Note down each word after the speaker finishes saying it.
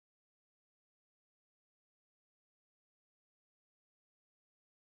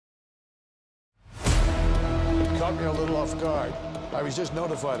caught me a little off guard. I was just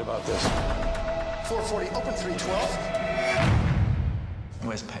notified about this. 440, open 312.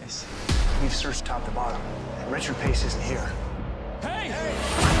 Where's Pace? We've searched top to bottom. Richard Pace isn't here. Hey!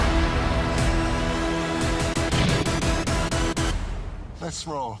 Let's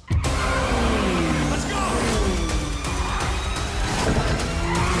roll. Let's go!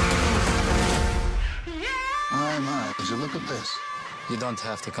 My, would you look at this? You don't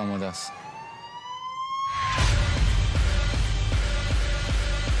have to come with us.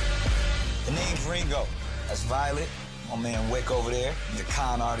 The name's Ringo. That's Violet. My man Wick over there. The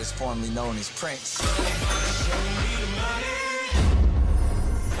con artist formerly known as Prince.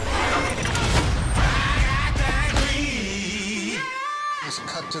 Let's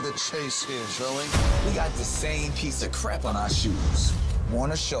cut to the chase here, shall we? We got the same piece of crap on our shoes.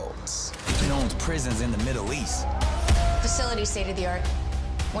 Warner Schultz. He owns prisons in the Middle East. Facility state-of-the-art.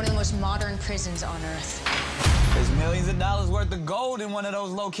 One of the most modern prisons on Earth. There's millions of dollars worth of gold in one of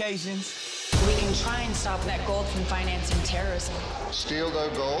those locations. We can try and stop that gold from financing terrorism. Steal their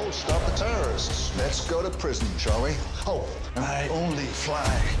gold, stop the terrorists. Let's go to prison, shall we? Oh, and I only fly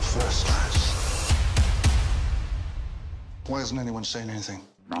first class. Why isn't anyone saying anything?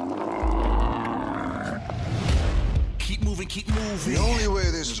 Keep moving, keep moving. The only way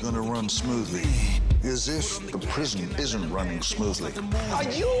this is going to run smoothly is if the prison isn't running smoothly. Are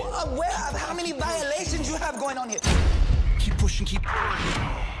you aware of how many violations you have going on here? Keep pushing, keep pushing.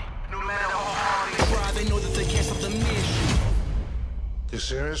 No matter how hard they try, they know that they can't stop the mission. You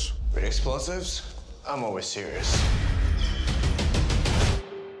serious? With explosives, I'm always serious.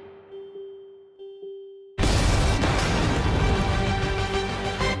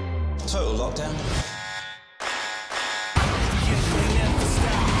 Total lockdown.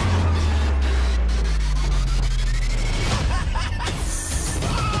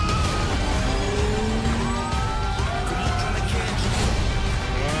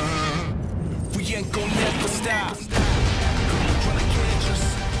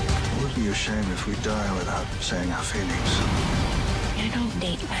 It would be a shame if we die without saying our feelings. I don't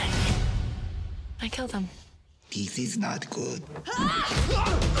date men. I kill them. This is not good.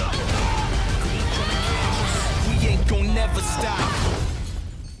 We ain't gonna never stop.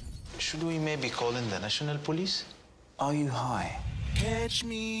 Should we maybe call in the national police? Are you high? Catch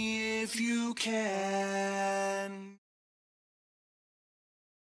me if you can.